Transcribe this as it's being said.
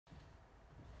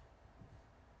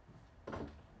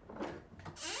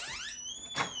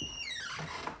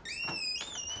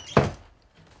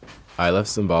I left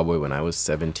Zimbabwe when I was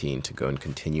 17 to go and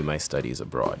continue my studies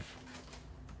abroad.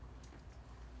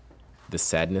 The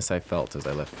sadness I felt as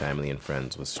I left family and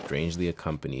friends was strangely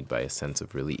accompanied by a sense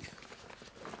of relief.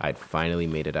 I'd finally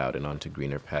made it out and onto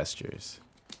greener pastures.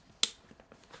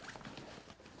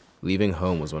 Leaving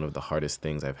home was one of the hardest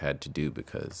things I've had to do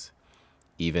because,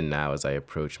 even now as I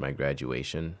approach my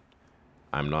graduation,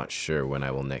 I'm not sure when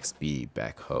I will next be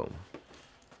back home.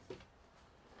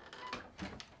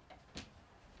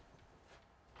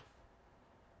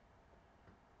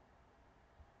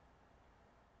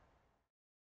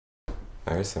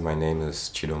 Alright, so my name is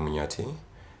Chido Munyati.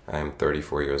 I'm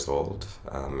 34 years old,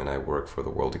 and I work for the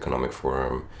World Economic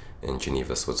Forum in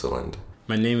Geneva, Switzerland.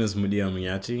 My name is Mudia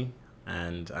Munyati,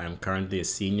 and I'm currently a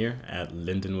senior at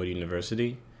Lindenwood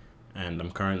University, and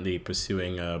I'm currently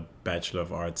pursuing a Bachelor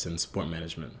of Arts in Sport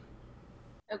Management.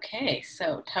 Okay,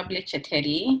 so Tablet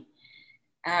Chateri.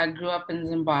 I grew up in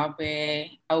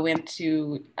Zimbabwe. I went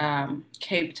to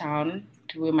Cape Town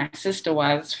to where my sister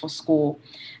was for school,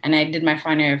 and I did my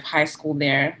final year of high school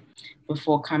there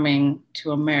before coming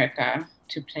to America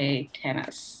to play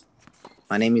tennis.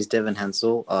 My name is Devin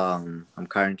Hensel. I'm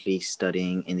currently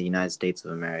studying in the United States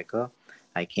of America.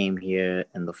 I came here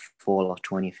in the fall of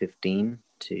 2015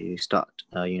 to start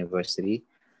university.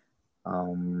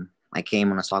 I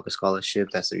came on a soccer scholarship.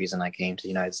 That's the reason I came to the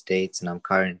United States, and I'm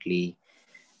currently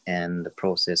in the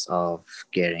process of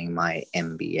getting my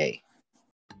MBA.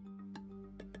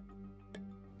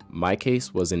 My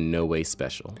case was in no way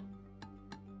special.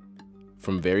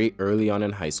 From very early on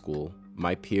in high school,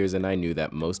 my peers and I knew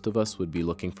that most of us would be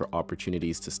looking for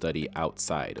opportunities to study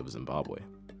outside of Zimbabwe.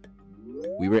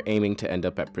 We were aiming to end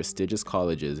up at prestigious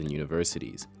colleges and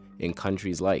universities in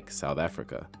countries like South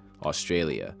Africa,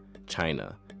 Australia,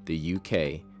 China, the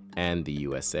UK, and the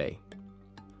USA.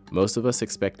 Most of us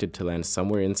expected to land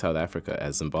somewhere in South Africa,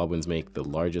 as Zimbabweans make the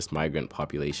largest migrant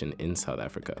population in South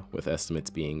Africa, with estimates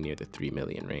being near the 3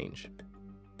 million range.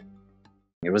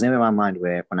 It was never in my mind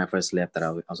where when I first left that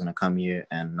I was going to come here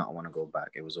and not want to go back.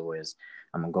 It was always,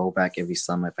 I'm going to go back every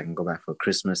summer. If I can go back for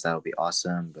Christmas, that would be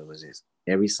awesome. But it was just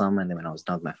every summer. And then when I was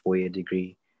done with my 4-year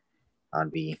degree,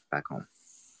 I'd be back home.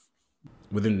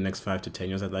 Within the next 5 to 10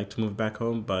 years, I'd like to move back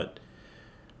home, but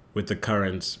with the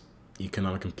current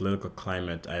economic and political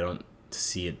climate, I don't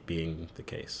see it being the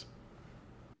case.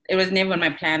 It was never my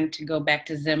plan to go back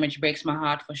to Zim, which breaks my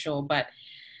heart for sure, but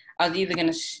I was either going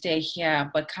to stay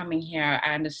here, but coming here,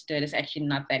 I understood it's actually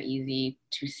not that easy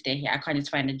to stay here. I can't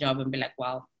just find a job and be like,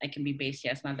 well, I can be based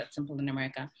here. It's not that simple in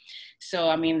America. So,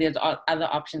 I mean, there's other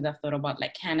options I've thought about,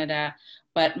 like Canada,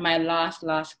 but my last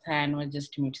plan was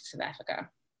just to move to South Africa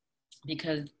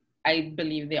because I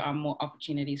believe there are more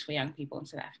opportunities for young people in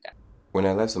South Africa. When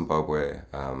I left Zimbabwe,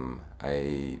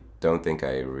 I don't think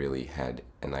I really had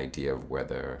an idea of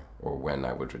whether or when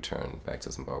I would return back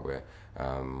to Zimbabwe.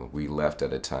 We left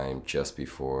at a time just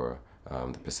before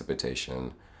the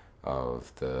precipitation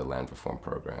of the land reform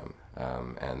program,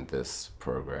 and this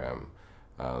program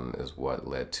is what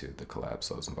led to the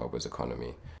collapse of Zimbabwe's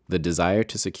economy. The desire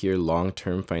to secure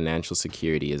long-term financial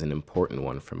security is an important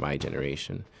one for my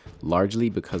generation, largely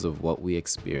because of what we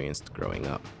experienced growing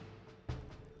up.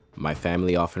 My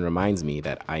family often reminds me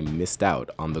that I missed out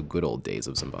on the good old days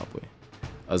of Zimbabwe,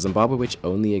 a Zimbabwe which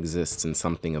only exists in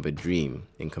something of a dream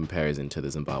in comparison to the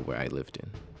Zimbabwe I lived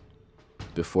in.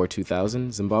 Before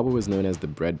 2000, Zimbabwe was known as the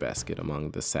breadbasket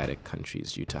among the SADC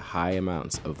countries due to high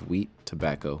amounts of wheat,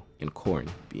 tobacco, and corn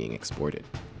being exported.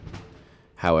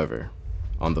 However,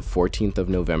 on the 14th of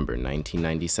November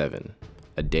 1997,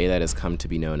 a day that has come to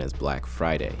be known as Black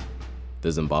Friday, the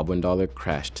Zimbabwean dollar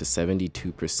crashed to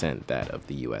 72% that of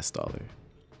the US dollar.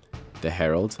 The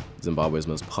Herald, Zimbabwe's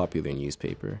most popular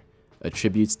newspaper,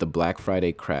 attributes the Black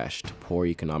Friday crash to poor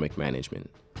economic management,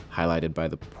 highlighted by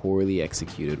the poorly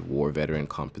executed war veteran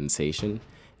compensation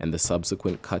and the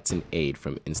subsequent cuts in aid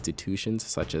from institutions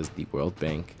such as the World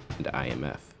Bank and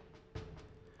IMF.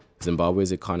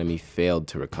 Zimbabwe's economy failed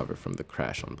to recover from the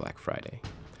crash on Black Friday,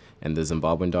 and the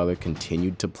Zimbabwean dollar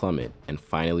continued to plummet and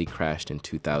finally crashed in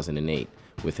 2008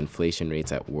 with inflation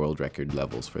rates at world record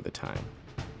levels for the time.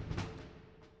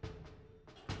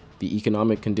 The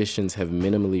economic conditions have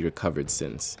minimally recovered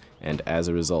since, and as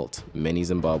a result, many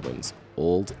Zimbabweans,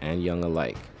 old and young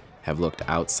alike, have looked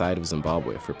outside of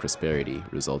Zimbabwe for prosperity,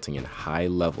 resulting in high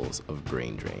levels of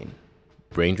brain drain.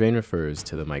 Brain drain refers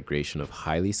to the migration of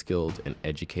highly skilled and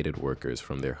educated workers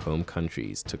from their home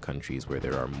countries to countries where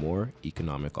there are more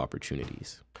economic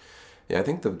opportunities. Yeah, I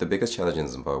think the biggest challenge in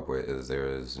Zimbabwe is there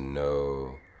is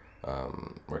no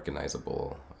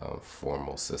recognizable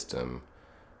formal system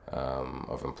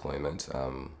of employment.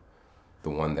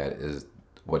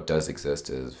 What does exist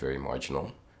is very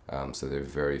marginal. So there are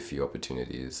very few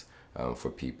opportunities for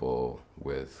people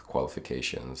with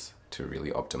qualifications to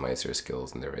really optimize their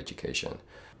skills and their education.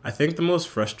 I think the most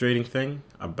frustrating thing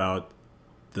about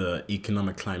the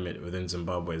economic climate within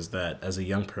Zimbabwe is that as a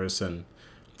young person,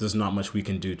 there's not much we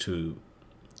can do to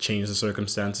change the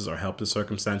circumstances or help the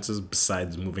circumstances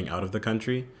besides moving out of the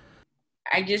country.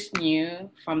 I just knew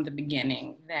from the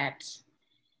beginning that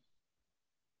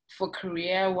for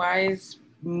career-wise,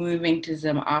 moving to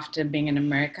Zim after being in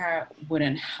America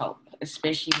wouldn't help,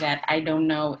 especially that I don't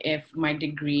know if my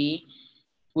degree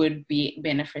would be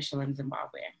beneficial in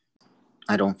Zimbabwe.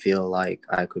 I don't feel like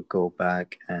I could go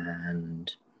back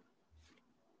and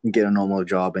get a normal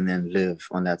job and then live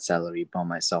on that salary by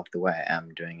myself the way I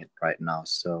am doing it right now.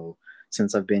 So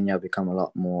since I've been here, I've become a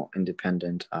lot more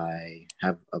independent. I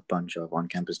have a bunch of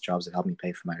on-campus jobs that help me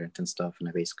pay for my rent and stuff, and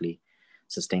I basically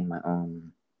sustain my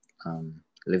own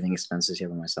living expenses here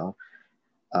by myself.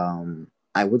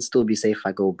 I would still be safe if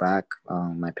I go back.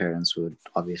 My parents would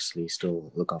obviously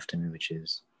still look after me, which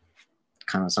is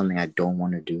kind of something I don't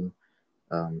want to do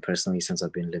personally, since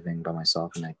I've been living by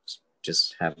myself and I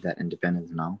just have that independence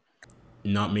now.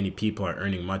 Not many people are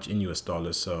earning much in US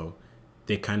dollars, so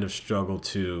they kind of struggle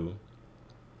to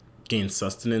gain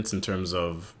sustenance in terms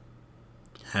of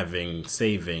having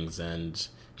savings and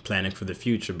planning for the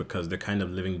future because they're kind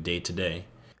of living day to day.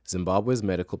 Zimbabwe's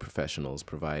medical professionals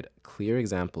provide clear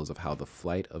examples of how the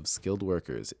flight of skilled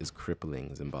workers is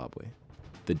crippling Zimbabwe.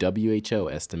 The WHO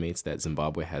estimates that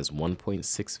Zimbabwe has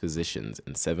 1.6 physicians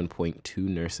and 7.2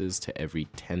 nurses to every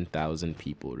 10,000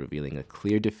 people, revealing a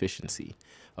clear deficiency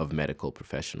of medical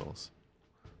professionals.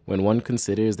 When one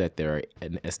considers that there are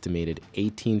an estimated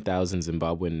 18,000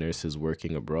 Zimbabwean nurses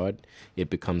working abroad, it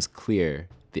becomes clear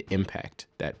the impact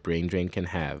that brain drain can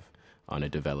have on a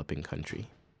developing country.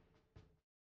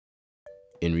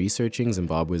 In researching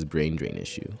Zimbabwe's brain drain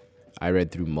issue, I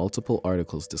read through multiple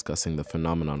articles discussing the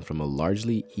phenomenon from a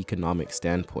largely economic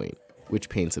standpoint, which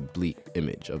paints a bleak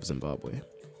image of Zimbabwe.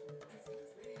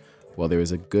 While there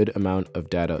is a good amount of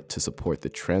data to support the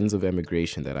trends of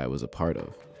emigration that I was a part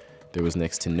of, there was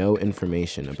next to no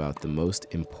information about the most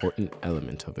important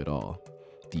element of it all,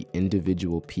 the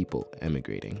individual people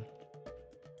emigrating.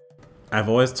 I've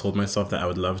always told myself that I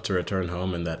would love to return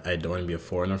home and that I don't want to be a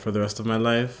foreigner for the rest of my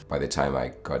life. By the time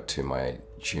I got to my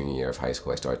junior year of high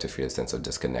school, I started to feel a sense of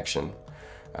disconnection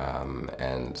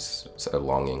and a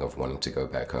longing of wanting to go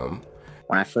back home.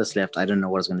 When I first left, I didn't know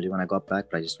what I was going to do when I got back,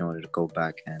 but I just wanted to go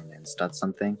back and start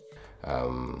something.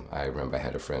 I remember I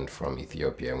had a friend from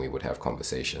Ethiopia, and we would have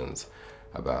conversations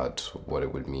about what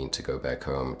it would mean to go back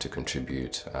home, to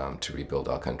contribute, to rebuild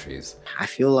our countries. I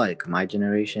feel like my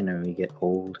generation, when we get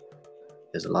old,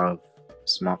 there's a lot of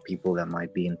smart people that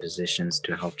might be in positions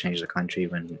to help change the country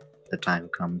when the time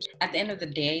comes. At the end of the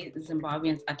day,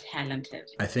 Zimbabweans are talented.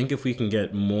 I think if we can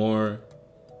get more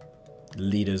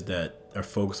leaders that are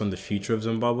focused on the future of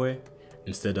Zimbabwe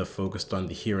instead of focused on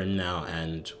the here and now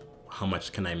and how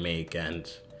much can I make,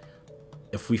 and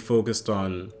if we focused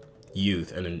on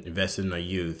youth and invested in our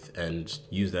youth and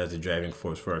use that as a driving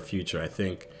force for our future, I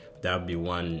think that would be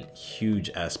one huge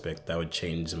aspect that would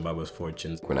change Zimbabwe's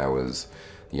fortunes. When I was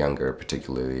younger,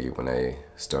 particularly when I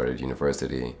started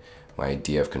university, my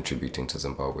idea of contributing to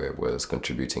Zimbabwe was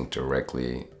contributing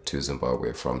directly to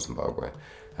Zimbabwe from Zimbabwe.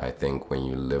 I think when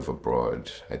you live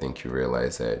abroad, I think you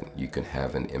realize that you can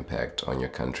have an impact on your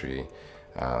country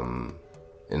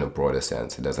in a broader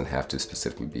sense. It doesn't have to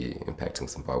specifically be impacting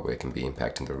Zimbabwe. It can be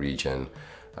impacting the region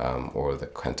or the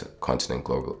continent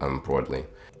broadly.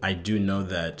 I do know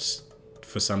that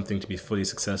for something to be fully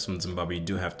successful in Zimbabwe, you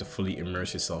do have to fully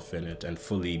immerse yourself in it and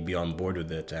fully be on board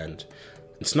with it. And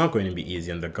it's not going to be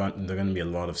easy, and there are going to be a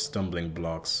lot of stumbling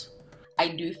blocks. I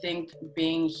do think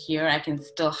being here, I can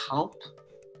still help,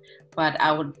 but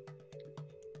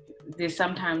there's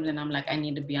sometimes when I'm like, I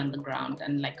need to be on the ground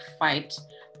and like fight,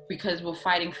 because we're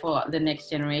fighting for the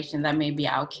next generation that may be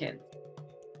our kids.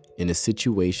 In a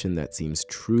situation that seems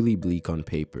truly bleak on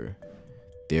paper,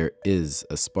 there is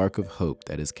a spark of hope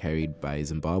that is carried by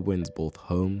Zimbabweans both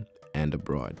home and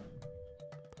abroad.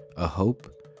 A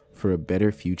hope for a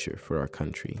better future for our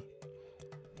country.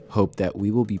 Hope that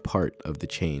we will be part of the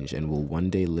change and will one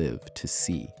day live to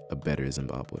see a better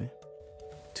Zimbabwe.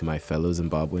 To my fellow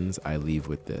Zimbabweans, I leave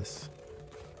with this.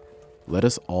 Let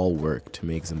us all work to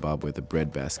make Zimbabwe the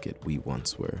breadbasket we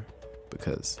once were,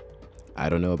 because I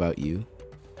don't know about you,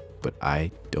 but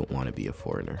I don't want to be a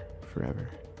foreigner forever.